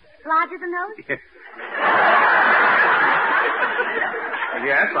 Larger than those?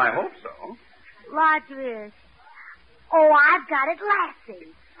 Yes, I hope so. Larger ears. Oh, I've got it,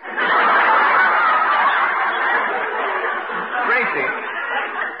 Lassie. Gracie,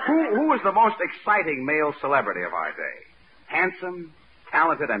 who is the most exciting male celebrity of our day? Handsome,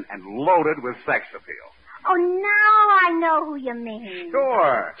 talented, and loaded with sex appeal. Oh, now I know who you mean.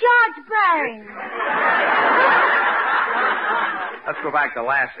 Sure. George Burns. Let's go back to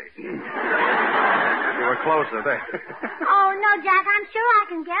Lassie. You were closer there. Oh, no, Jack, I'm sure I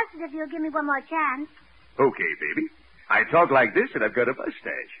can guess it if you'll give me one more chance. Okay, baby. I talk like this and I've got a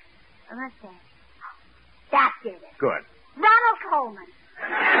mustache. A mustache. That did it. Good. Ronald Coleman.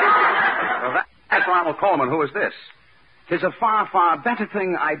 Well, that's Ronald Coleman. Who is this? 'Tis a far, far better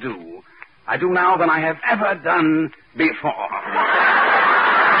thing I do I do now than I have ever done before.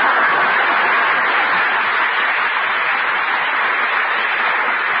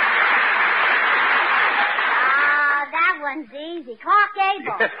 That one's easy. Clark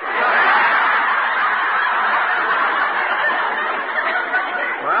Gable.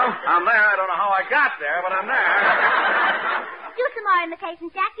 Well, I'm there. I don't know how I got there, but I'm there. Do some more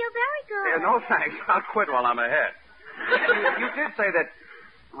imitations, Jack. You're very good. Yeah, no thanks. I'll quit while I'm ahead. You did say that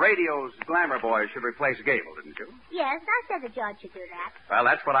radio's glamour boy should replace Gable, didn't you? Yes, I said that George should do that. Well,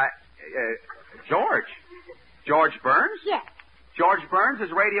 that's what George. George Burns? Yes. George Burns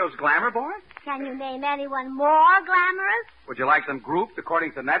is radio's glamour boy? Can you name anyone more glamorous? Would you like them grouped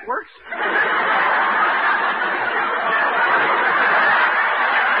according to networks?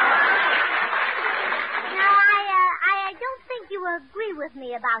 I don't think you agree with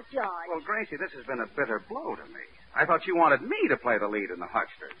me about George. Well, Gracie, this has been a bitter blow to me. I thought you wanted me to play the lead in the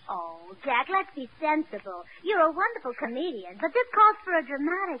Hucksters. Oh, Jack, let's be sensible. You're a wonderful comedian, but this calls for a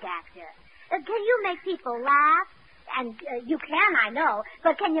dramatic actor. Can you make people laugh? And you can, I know,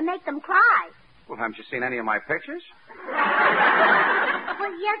 but can you make them cry? Well, haven't you seen any of my pictures?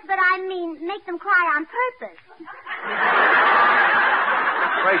 Well, yes, but I mean make them cry on purpose.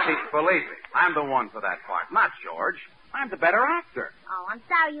 Gracie, believe me, I'm the one for that part, not George. I'm the better actor. Oh, I'm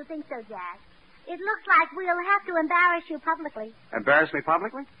sorry you think so, Jack. It looks like we'll have to embarrass you publicly. Embarrass me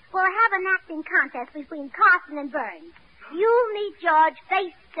publicly? We'll have an acting contest between Carson and Burns. You'll meet George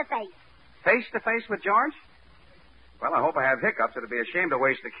face to face. Face to face with George? Well, I hope I have hiccups. It'd be a shame to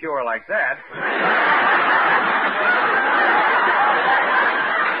waste a cure like that.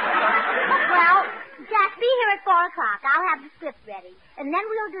 Well, Jack, be here at 4 o'clock. I'll have the script ready. And then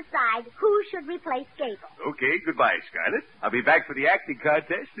we'll decide who should replace Gable. Okay, goodbye, Scarlett. I'll be back for the acting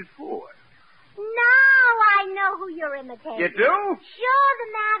contest at 4. Now I know who you're imitating. You do? Sure, the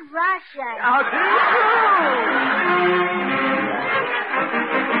Mad Russian. I'll do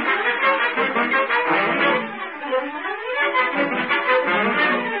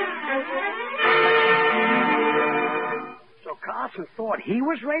So Carson thought he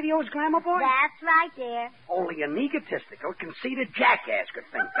was radio's glamour boy? That's right, dear. Only an egotistical, conceited jackass could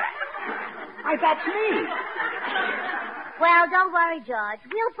think that. Why, that's me. Well, don't worry, George.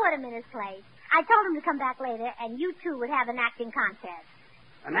 We'll put him in his place. I told him to come back later, and you two would have an acting contest.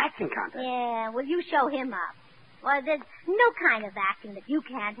 An acting contest? Yeah, well, you show him up. Well, there's no kind of acting that you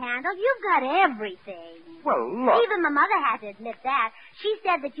can't handle. You've got everything. Well, look. Even my mother had to admit that. She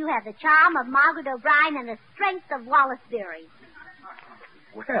said that you have the charm of Margaret O'Brien and the strength of Wallace Beery.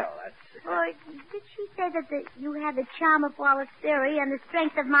 Well, that's... Or did she say that you had the charm of Wallace Beery and the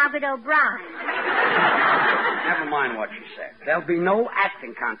strength of Margaret O'Brien? Never mind what she said. There'll be no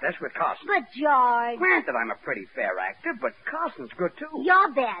acting contest with Carson. But, George... Granted, I'm a pretty fair actor, but Carson's good, too.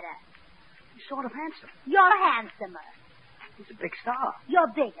 You're better. He's sort of handsome. You're handsomer. He's a big star. You're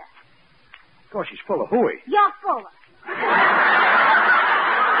bigger. Of course, he's full of hooey. You're fuller.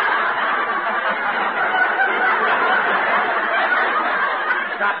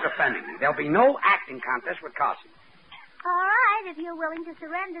 Stop defending me. There'll be no acting contest with Carson. All right, if you're willing to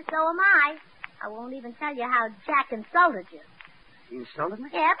surrender, so am I. I won't even tell you how Jack insulted you. He insulted me?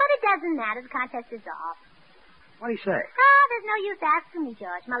 Yeah, but it doesn't matter. The contest is off. What'd he say? Oh, there's no use asking me,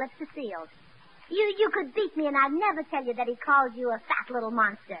 George. My lips are sealed. You could beat me, and I'd never tell you that he called you a fat little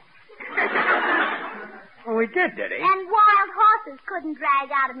monster. Oh, he did he? And wild horses couldn't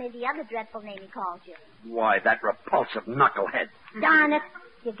drag out of me the other dreadful name he called you. Why, that repulsive knucklehead. Darn it.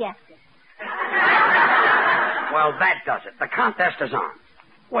 You guessed it. Well, that does it. The contest is on.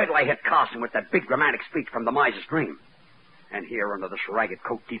 Wait till I hit Carson with that big dramatic speech from The Miser's Dream. And here, under this ragged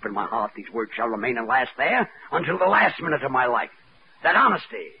coat deep in my heart, these words shall remain and last there until the last minute of my life. That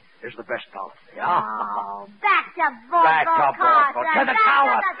honesty is the best policy. Oh, back to Volvo, Back to Volvo. Carson. To the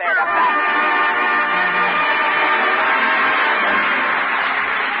tower. To the tower.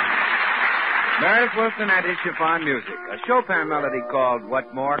 Meredith Wilson added chiffon music, a Chopin melody called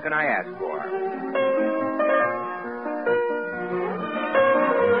What More Can I Ask For?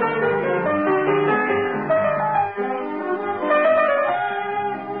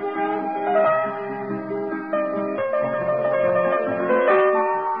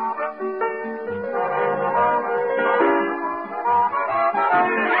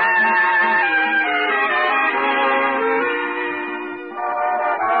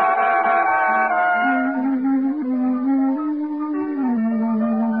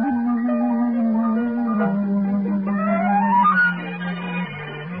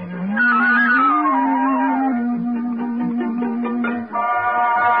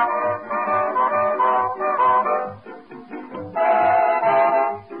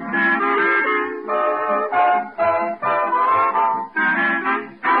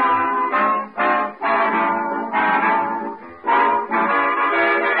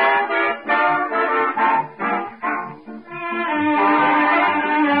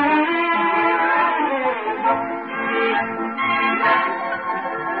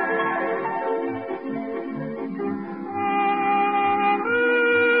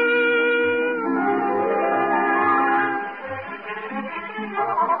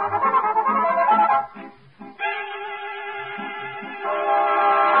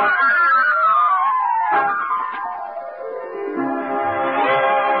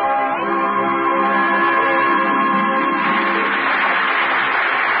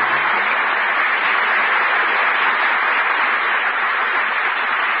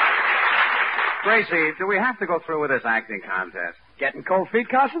 Gracie, do we have to go through with this acting contest? Getting cold feet,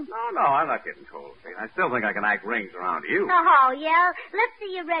 Carson? No, I'm not getting cold feet. I still think I can act rings around you. Oh, yeah. Let's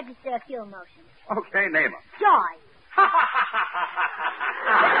see you register a few emotions. Okay, name them. Joy.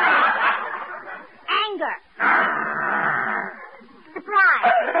 Anger.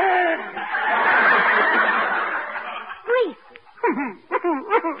 Surprise. Grief.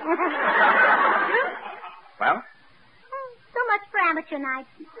 Well? So much for amateur night.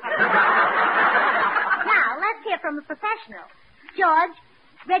 Now, let's hear from a professional. George,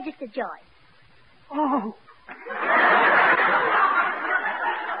 register Joy. Oh.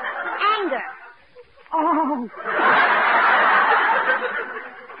 Anger. Oh.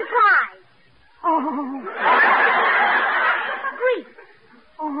 Surprise. Oh. Grief.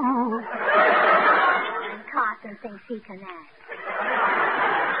 Oh. And Carson thinks he can act.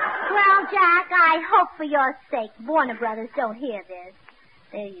 Well, Jack, I hope for your sake Warner Brothers don't hear this.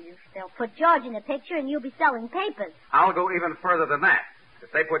 They'll put George in a picture and you'll be selling papers. I'll go even further than that.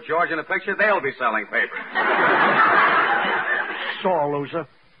 If they put George in a picture, they'll be selling papers. Sore loser.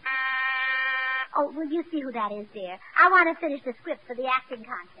 Oh, will you see who that is, dear? I want to finish the script for the acting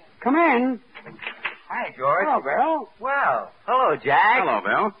contest. Come in. Hi, George. Hello, Bill. Well, hello, Jack. Hello,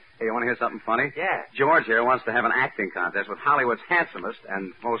 Bill. Hey, you want to hear something funny? Yeah. George here wants to have an acting contest with Hollywood's handsomest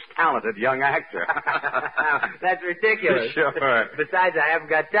and most talented young actor. That's ridiculous. Sure. Besides, I haven't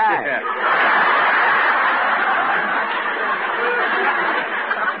got time. Yeah.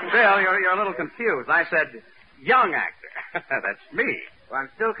 Bill, you're a little confused. I said young actor. That's me. Well, I'm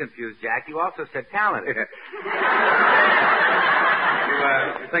still confused, Jack. You also said talented.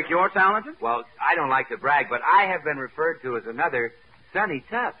 You think you're talented? Well, I don't like to brag, but I have been referred to as another Sonny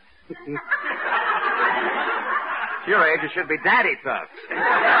Tufts. Your age, it should be Daddy Tufts.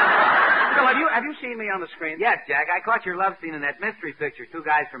 Bill, have you seen me on the screen? Yes, Jack. I caught your love scene in that mystery picture, Two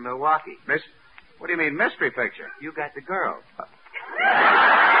Guys from Milwaukee. What do you mean, mystery picture? You got the girl.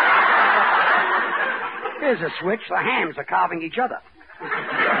 Here's a switch. The hams are carving each other.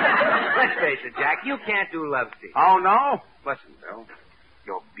 Let's face it, Jack. You can't do love scenes. Oh, no? Listen, Bill.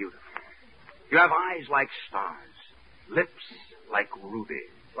 You're beautiful. You have eyes like stars, lips like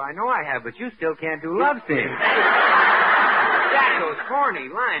rubies. Well, I know I have, but you still can't do love scenes. Jack, those corny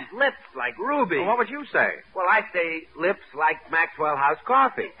lines, lips like ruby. Well, what would you say? Well, I say lips like Maxwell House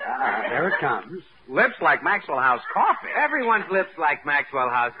coffee. There it comes. Lips like Maxwell House coffee? Everyone's lips like Maxwell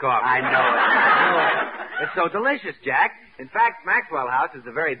House coffee. I know it. It's so delicious, Jack. In fact, Maxwell House is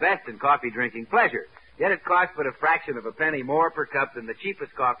the very best in coffee drinking pleasure. Yet it costs but a fraction of a penny more per cup than the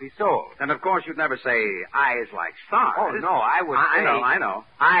cheapest coffee sold. And, of course, you'd never say eyes like stars. Oh, no, I would say... I know.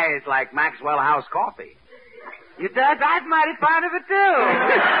 Eyes like Maxwell House coffee. You does? I'm mighty fond of it, too.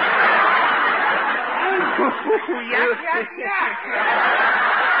 Yuck.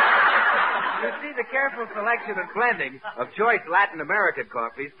 You see, the careful selection and blending of choice Latin American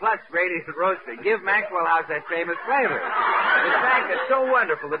coffees plus radiant roasting give Maxwell House that famous flavor. In fact, it's so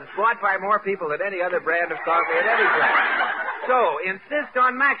wonderful that it's bought by more people than any other brand of coffee at any place. So, insist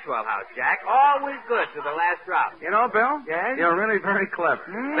on Maxwell House, Jack. Always good to the last drop. You know, Bill? Yes? You're really very clever.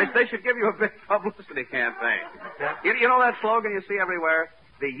 They should give you a big publicity campaign. You know that slogan you see everywhere?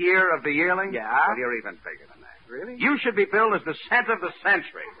 The year of the yearling? Yeah. Well, you're even bigger than that. Really? You should be billed as the scent of the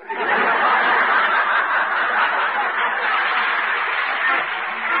century.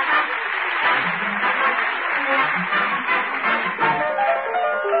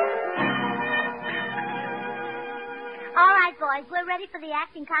 All right, boys, we're ready for the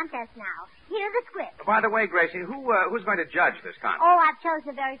acting contest now. Here's the script. By the way, Gracie, who's going to judge this contest? Oh, I've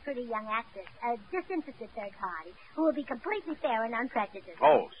chosen a very pretty young actress, a disinterested third party, who will be completely fair and unprejudiced.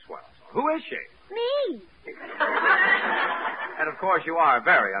 Oh, swell. Who is she? Me. And, of course, you are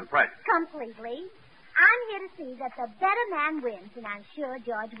very unprejudiced. Completely. I'm here to see that the better man wins, and I'm sure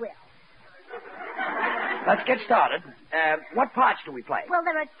George will. Let's get started. What parts do we play? Well,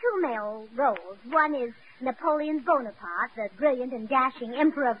 there are two male roles. One is Napoleon Bonaparte, the brilliant and dashing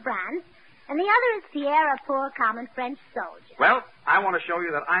Emperor of France, and the other is Pierre, a poor, common French soldier. Well, I want to show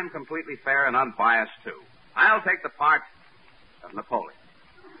you that I'm completely fair and unbiased, too. I'll take the part of Napoleon.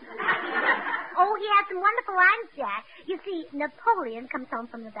 Oh, he has some wonderful lines, Jack. You see, Napoleon comes home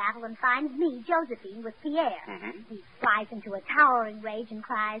from the battle and finds me, Josephine, with Pierre. Mm-hmm. He flies into a towering rage and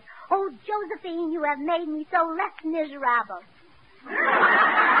cries, "Oh, Josephine, you have made me so less miserable."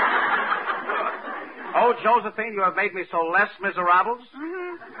 Oh, Josephine, you have made me so less miserables?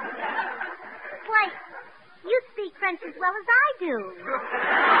 Mm-hmm. Why, you speak French as well as I do.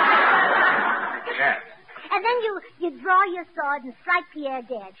 Yes. And then you draw your sword and strike Pierre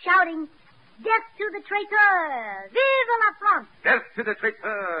dead, shouting, "Death to the traitor! Vive la France!" Death to the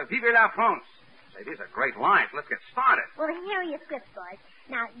traitor! Vive la France! Say, these are great lines. Let's get started. Well, here are your scripts, boys.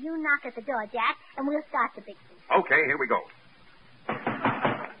 Now, you knock at the door, Jack, and we'll start the big scene. Okay, here we go.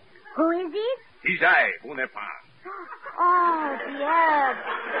 Who is he? He's I, who n'est pas. Oh, Pierre.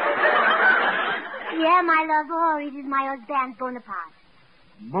 Yeah, my love, oh, it is my husband, Bonaparte.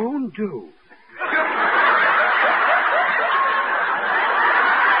 Mon Dieu.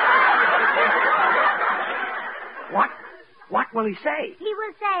 What will he say? He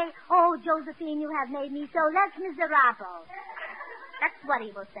will say, oh, Josephine, you have made me so less miserable. That's what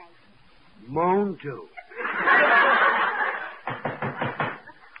he will say. Mon Dieu.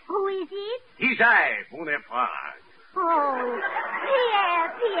 Who is he? He's I, who n'est pas. Oh,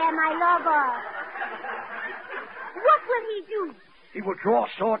 Pierre, my lover. What will he do? He will draw a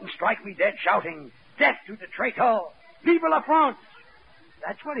sword and strike me dead, shouting, "Death to the traitor! Vive la France!"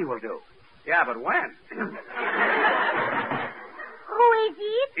 That's what he will do. Yeah, but when? Who is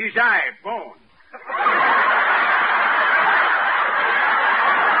he? He's I, Bone.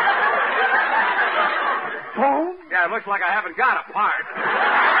 Bone? Yeah, it looks like I haven't got a part.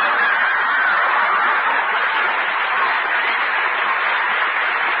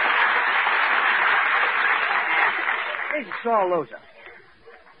 He's a sore loser.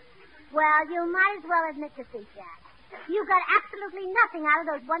 Well, you might as well admit defeat, Jack. You got absolutely nothing out of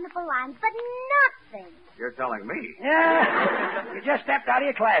those wonderful lines, but nothing. You're telling me. Yeah. You just stepped out of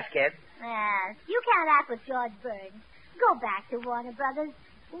your class, kid. Yes, you can't act with George Burns. Go back to Warner Brothers,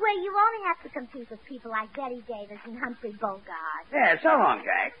 where you only have to compete with people like Betty Davis and Humphrey Bogart. Yeah, so long,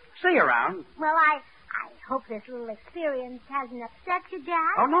 Jack. See you around. Well, I hope this little experience hasn't upset you,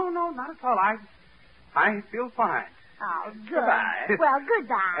 Jack. Oh, no, not at all. I feel fine. Oh, good. Goodbye. Well,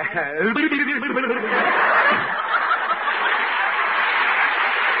 goodbye.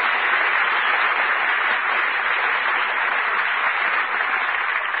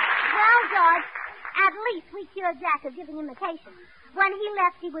 Well, George, at least we cured Jack of giving imitations. When he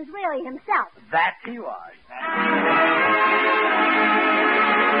left, he was really himself. That he was.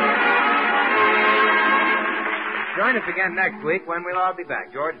 Join us again next week when we'll all be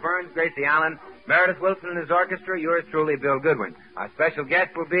back. George Burns, Gracie Allen, Meredith Wilson and his orchestra, yours truly, Bill Goodwin. Our special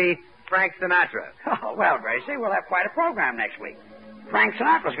guest will be Frank Sinatra. Oh, well, Gracie, we'll have quite a program next week. Frank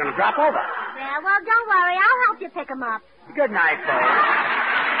Sinatra's going to drop over. Yeah, well, don't worry. I'll help you pick him up. Good night, folks.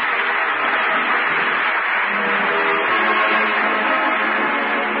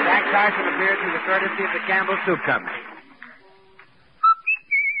 Jack Carson appeared through the courtesy of the Campbell Soup Company.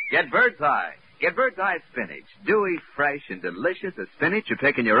 Get Birdseye. Get Birdseye spinach. Dewy, fresh, and delicious as spinach you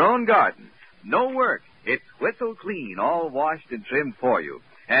pick in your own garden. No work. It's whistle clean, all washed and trimmed for you.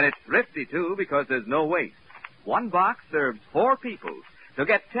 And it's thrifty, too, because there's no waste. One box serves 4 people. So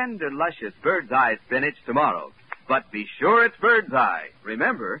get tender, luscious Birdseye spinach tomorrow. But be sure it's Birdseye.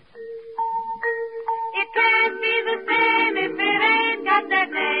 Remember, It can't be the same if it ain't got that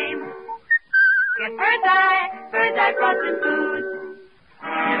name. Get Birdseye frozen foods.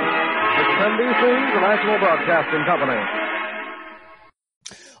 It's NBC, the National Broadcasting Company.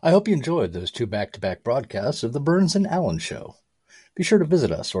 I hope you enjoyed those 2 back-to-back broadcasts of the Burns and Allen Show. Be sure to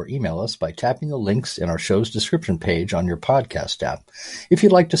visit us or email us by tapping the links in our show's description page on your podcast app if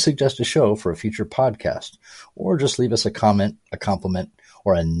you'd like to suggest a show for a future podcast, or just leave us a comment, a compliment,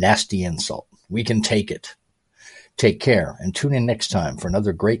 or a nasty insult. We can take it. Take care and tune in next time for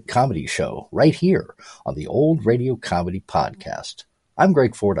another great comedy show right here on the Old Radio Comedy Podcast. I'm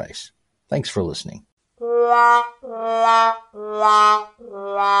Greg Fordyce. Thanks for listening. La, la, la,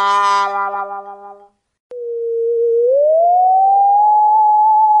 la.